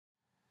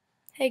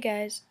Hey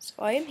guys, so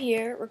I am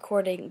here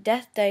recording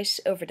Death Dice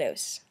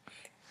Overdose.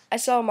 I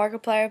saw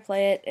Markiplier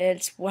play it, and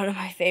it's one of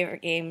my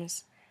favorite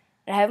games.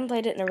 I haven't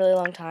played it in a really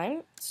long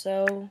time,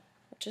 so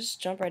I'll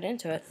just jump right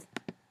into it.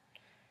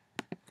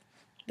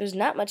 There's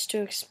not much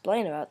to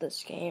explain about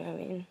this game, I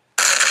mean...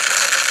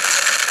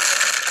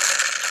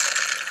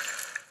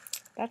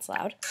 That's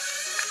loud.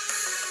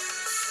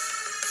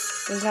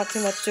 There's not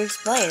too much to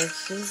explain,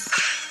 it's just...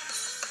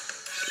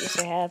 Yes,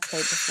 I have played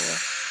before.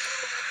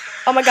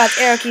 Oh my god,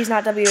 arrow keys,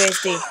 not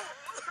WASD.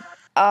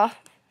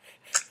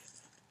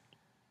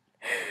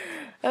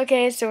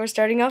 Okay, so we're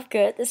starting off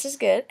good. This is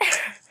good.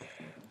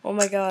 Oh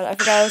my god, I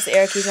forgot it was the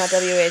arrow keys, not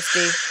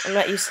WASD. I'm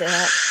not used to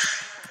that.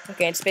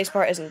 Okay, and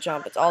spacebar isn't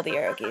jump, it's all the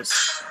arrow keys.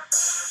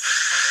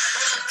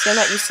 So I'm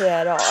not used to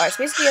that at all. Alright,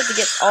 so basically you have to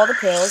get all the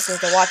pills, and you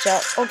have to watch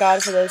out, oh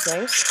god, for those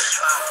things.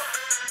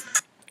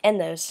 And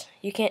those.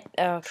 You can't,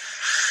 oh,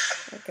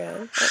 okay.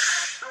 Oh,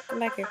 come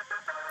back here.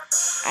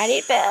 I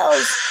need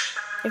pills!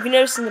 If you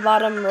notice in the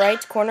bottom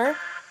right corner,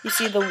 you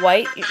see the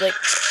white,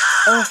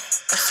 I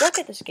suck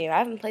at this game. I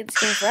haven't played this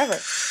game forever.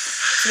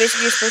 So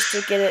basically you're supposed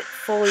to get it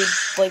fully,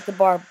 like the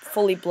bar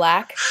fully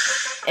black,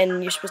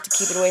 and you're supposed to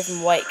keep it away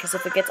from white, because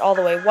if it gets all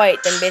the way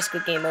white, then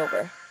basically game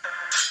over.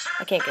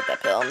 I can't get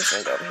that pill, I'm just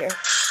gonna go over here.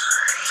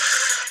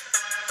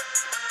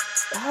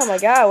 Oh my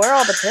god, where are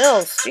all the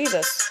pills?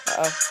 Jesus.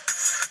 Uh-oh.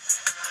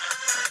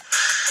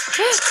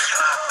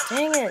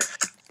 Dang it.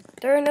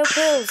 There are no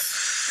pills.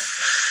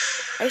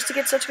 I used to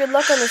get such good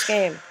luck on this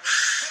game.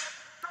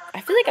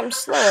 I feel like I'm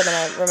slower than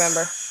I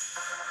remember.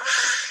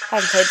 I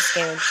haven't played this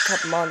game in a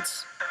couple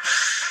months.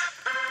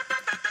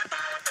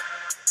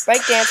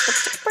 Breakdance.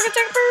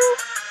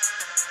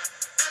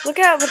 Look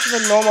at how much of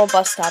a normal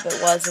bus stop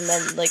it was, and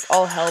then, like,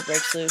 all hell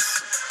breaks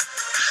loose.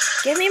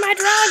 Give me my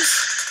drugs!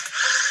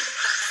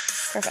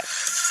 Perfect.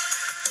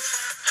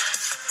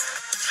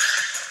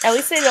 At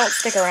least they don't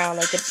stick around,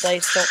 like, the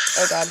dice don't...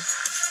 Oh, god.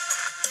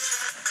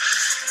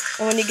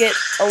 And when you get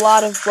a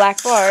lot of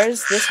black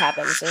bars, this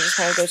happens, and it just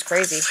kind of goes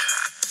crazy.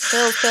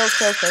 Pills, pills,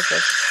 pills, pills,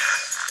 pills.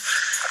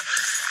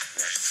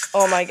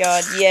 Oh my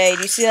god, yay.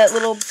 Do you see that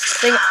little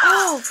thing?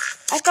 Oh!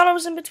 I thought I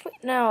was in between.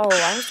 No,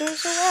 I was doing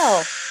so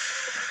well.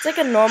 It's like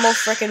a normal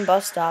frickin'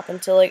 bus stop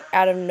until, like,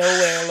 out of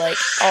nowhere, like,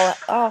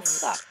 oh,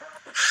 fuck.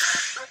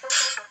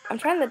 I'm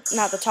trying to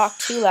not to talk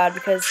too loud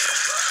because...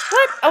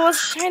 What? I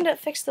was trying to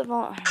fix the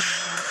volume.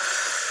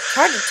 It's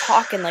hard to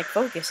talk and, like,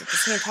 focus at the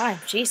same time.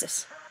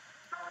 Jesus.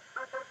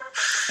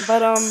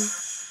 But, I'm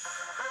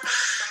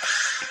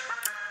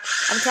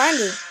trying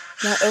to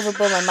not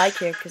overblow my mic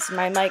here, because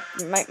my mic,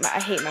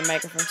 I hate my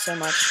microphone so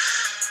much.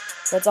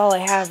 That's all I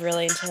have,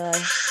 really, until I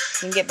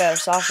can get better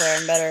software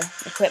and better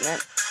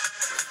equipment.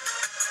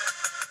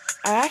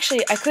 I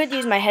could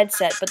use my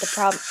headset, but the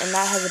problem, and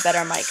that has a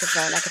better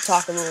microphone. I could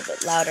talk a little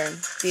bit louder and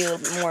be a little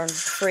bit more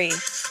free.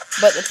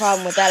 But the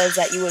problem with that is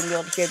that you wouldn't be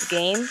able to hear the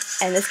game,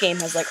 and this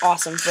game has, like,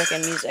 awesome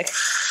frickin' music.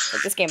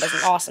 Like, this game has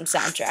an awesome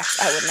soundtrack.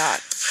 I would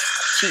not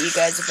cheat you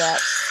guys with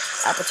that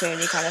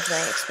opportunity kind of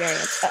thing,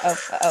 experience.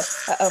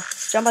 Uh-oh.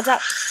 Jump on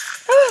top.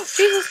 Oh,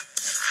 Jesus.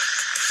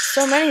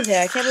 So many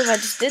there. I can't believe I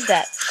just did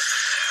that.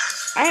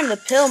 I am the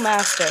pill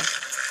master.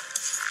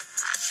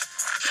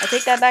 I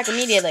take that back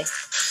immediately.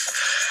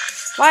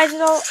 Why is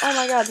it all... Oh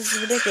my god, this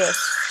is ridiculous.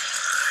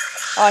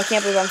 Oh, I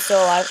can't believe I'm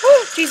still alive.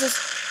 Oh, Jesus.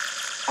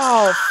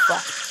 Oh,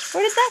 fuck.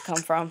 Where did that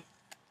come from?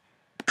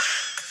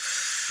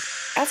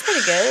 That's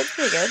pretty good. It's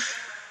pretty good.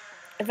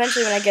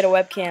 Eventually, when I get a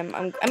webcam,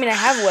 I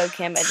have a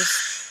webcam, I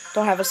just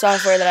don't have a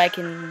software that I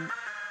can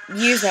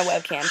use my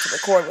webcam to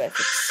record with.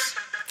 It's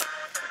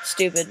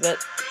stupid,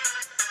 but...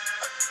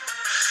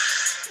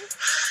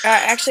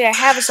 actually, I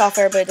have a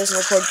software, but it doesn't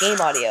record game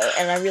audio,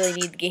 and I really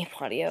need the game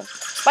audio.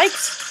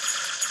 Spikes!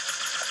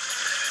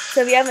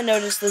 So if you haven't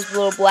noticed, those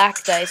little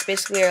black dice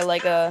basically are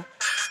like a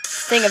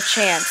thing of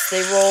chance.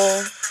 They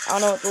roll... I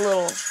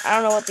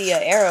don't know what the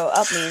arrow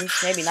up means.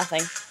 Maybe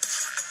nothing.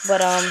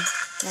 But,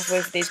 I have to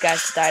wait for these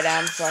guys to die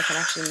down before I can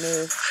actually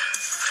move.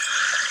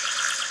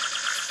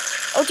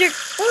 Oh dear!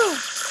 Oh.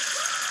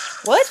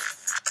 What?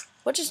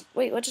 What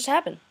just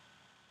happened?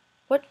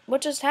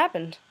 What just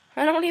happened?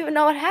 I don't even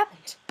know what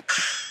happened.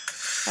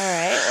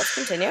 Alright, let's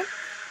continue.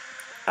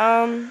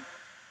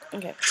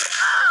 Okay.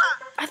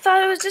 I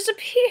thought it was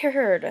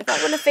disappeared. I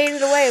thought when it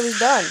faded away, it was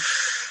done.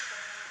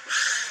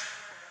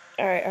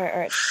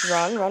 Alright.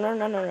 Run.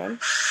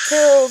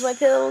 Pills, my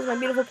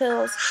beautiful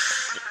pills.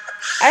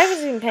 I haven't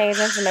even been paying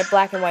attention to my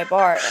black and white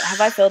bar.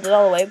 Have I filled it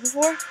all the way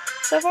before?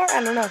 So far?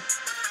 I don't know.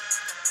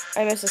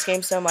 I miss this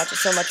game so much.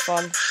 It's so much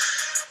fun.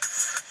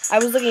 I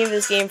was looking at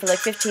this game for like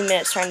 15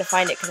 minutes trying to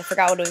find it because I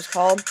forgot what it was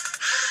called.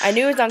 I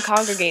knew it was on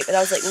Congregate, but I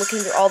was like looking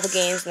through all the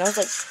games, and I was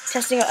like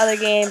testing out other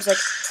games,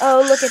 like,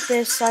 oh, look at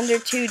this, Under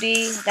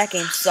 2D. That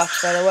game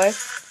sucks, by the way.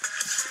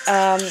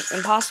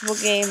 Impossible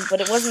game,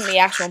 but it wasn't the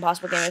actual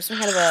Impossible game. It was some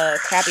kind of a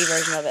crappy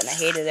version of it, and I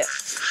hated it.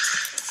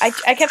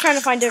 I kept trying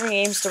to find different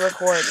games to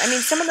record. I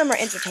mean, some of them are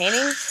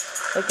entertaining.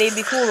 Like, they'd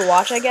be cool to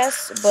watch, I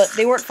guess, but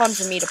they weren't fun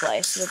for me to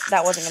play, so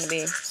that wasn't going to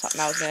be something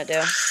I was going to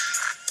do.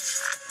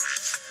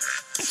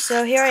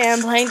 So here I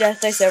am playing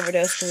Death Dice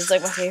Overdose because it's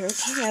like my favorite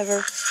game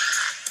ever.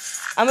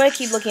 I'm gonna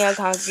keep looking on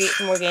Concrete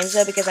for more games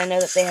though because I know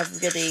that they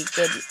have really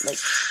good like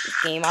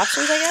game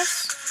options. I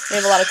guess they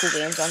have a lot of cool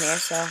games on here.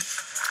 So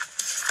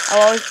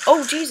I'll always.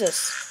 Oh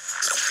Jesus!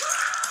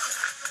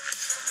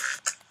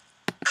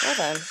 Well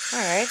then, all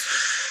right.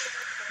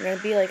 We're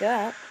gonna be like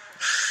that.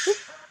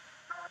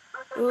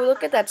 Ooh,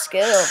 look at that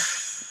skill.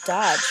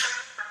 Dodge.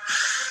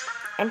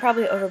 I'm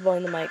probably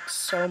overblowing the mic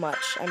so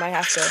much. I might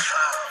have to.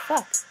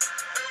 Fuck.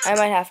 I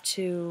might have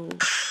to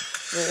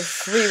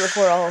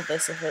re-record all of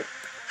this if it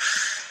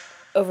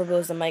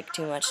overblows the mic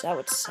too much. That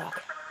would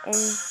suck.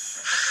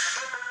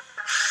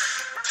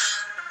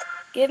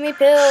 Give me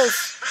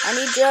pills. I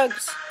need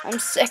drugs. I'm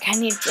sick. I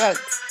need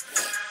drugs.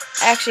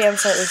 Actually, I'm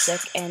slightly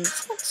sick, and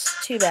it's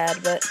not too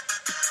bad, but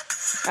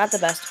not the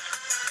best.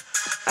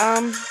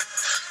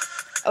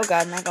 Oh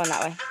god, not going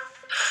that way.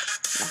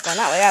 Not going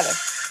that way either.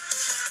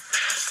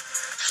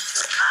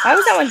 Why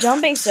was that one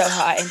jumping so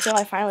high until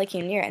I finally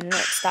came near and then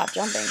it stopped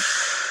jumping?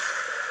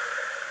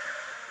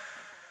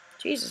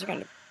 Jesus, you're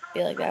gonna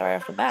be like that right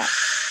off the bat.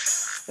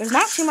 There's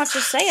not too much to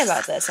say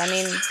about this. I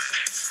mean,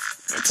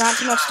 it's not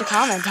too much to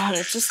comment on.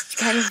 It's just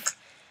kind of,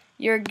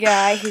 you're a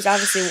guy who's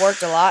obviously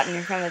worked a lot and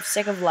you're kind of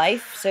sick of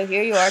life, so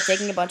here you are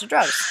taking a bunch of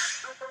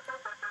drugs.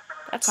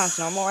 That sounds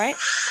normal, right?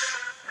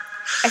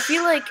 I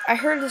feel like I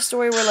heard a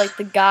story where like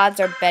the gods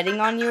are betting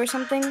on you or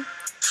something,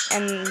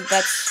 and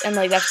that's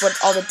what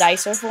all the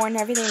dice are for and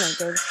everything. Like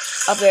they're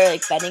up there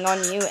like betting on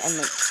you, and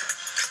like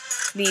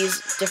these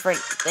different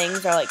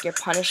things are like your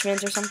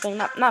punishment or something.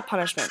 Not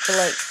punishment, but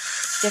like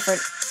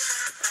different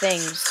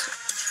things.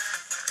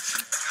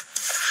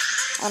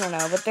 I don't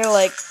know, but they're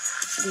like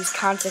these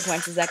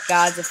consequences that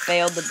gods have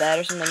failed the bet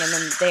or something, and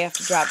then they have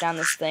to drop down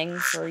this thing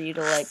for you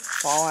to like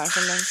fall on or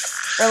something.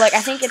 Or like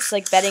I think it's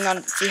like betting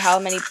on see how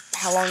long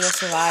you'll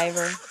survive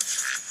or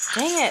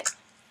dang it.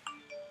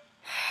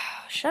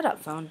 Shut up,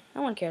 phone.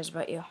 No one cares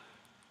about you.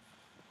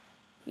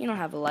 You don't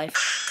have a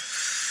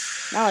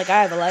life. Not like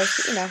I have a life,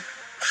 but you know.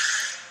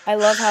 I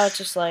love how it's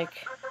just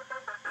like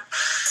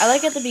I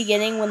like at the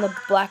beginning when the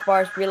black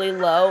bar is really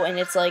low and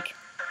it's like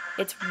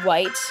it's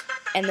white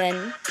and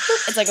then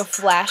it's like a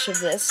flash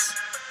of this.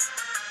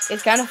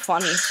 It's kind of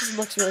funny. It just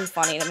looks really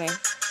funny to me.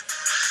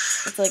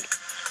 It's like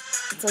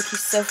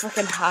he's so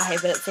freaking high,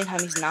 but at the same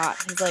time he's not.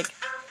 He's like,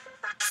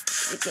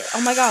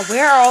 oh my god,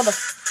 where are all the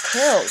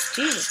pills?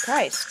 Jesus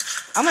Christ.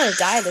 I'm gonna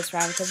die this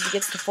round because he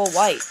gets to full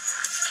white.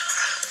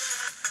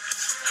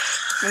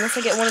 Unless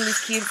I get one of these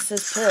cubes that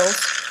says pills.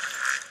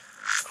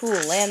 Cool,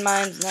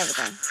 landmines and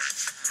everything.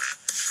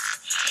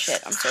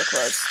 Shit, I'm so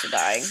close to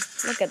dying.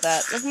 Look at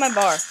that. Look at my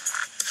bar.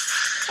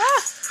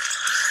 Ah!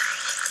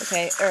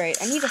 Okay, alright,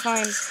 I need to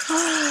find...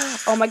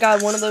 Oh my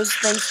god, one of those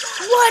things...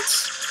 What?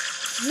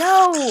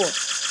 No!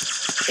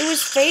 It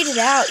was faded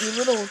out, you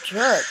little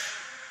jerk.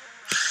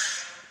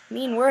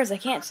 Mean words I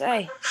can't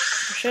say.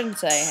 Or shouldn't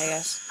say, I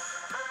guess.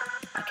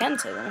 I can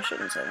say them, I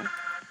shouldn't say them.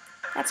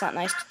 That's not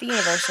nice to the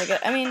universe, I guess.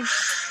 I mean,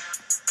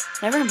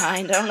 never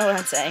mind, I don't know what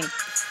I'm saying.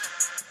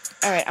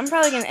 Alright, I'm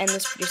probably going to end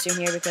this pretty soon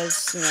here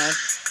because, you know,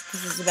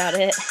 this is about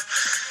it.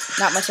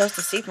 Not much else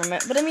to see from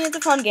it, but I mean, it's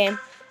a fun game.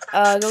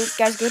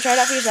 Guys, go try it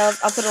out for yourselves.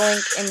 I'll put a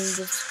link in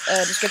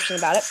the description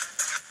about it.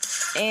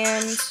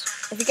 And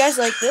if you guys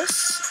like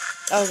this...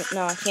 Oh,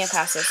 no, I can't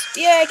pass this.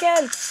 Yeah, I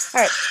can!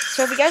 Alright,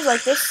 so if you guys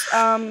like this,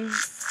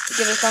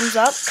 give it a thumbs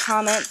up,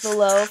 comment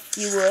below if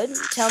you would.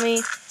 Tell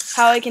me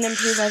how I can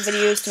improve my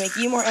videos to make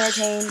you more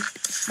entertained,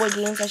 what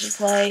games I should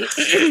play.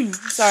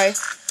 Sorry,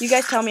 you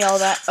guys tell me all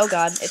that. Oh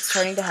god, it's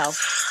turning to hell.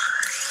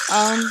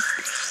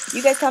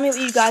 You guys tell me what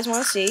you guys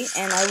want to see,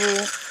 and I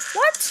will...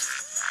 What?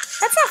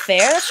 That's not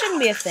fair, that shouldn't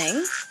be a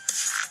thing.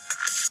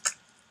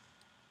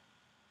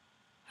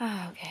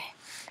 Okay.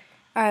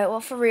 Alright,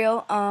 well, for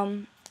real,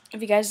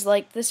 if you guys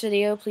like this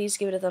video, please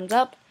give it a thumbs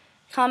up.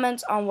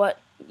 Comment on what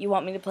you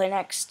want me to play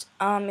next.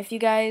 If you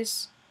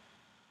guys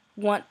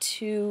want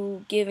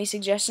to give me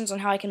suggestions on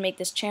how I can make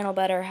this channel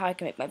better, how I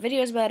can make my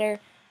videos better,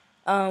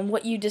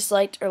 what you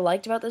disliked or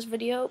liked about this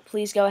video,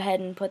 please go ahead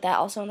and put that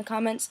also in the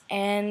comments,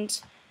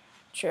 and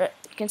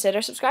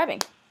consider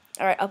subscribing.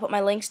 Alright, I'll put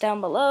my links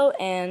down below,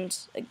 and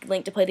a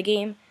link to play the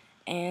game,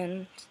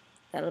 and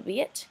that'll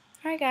be it.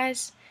 Alright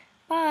guys,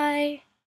 bye!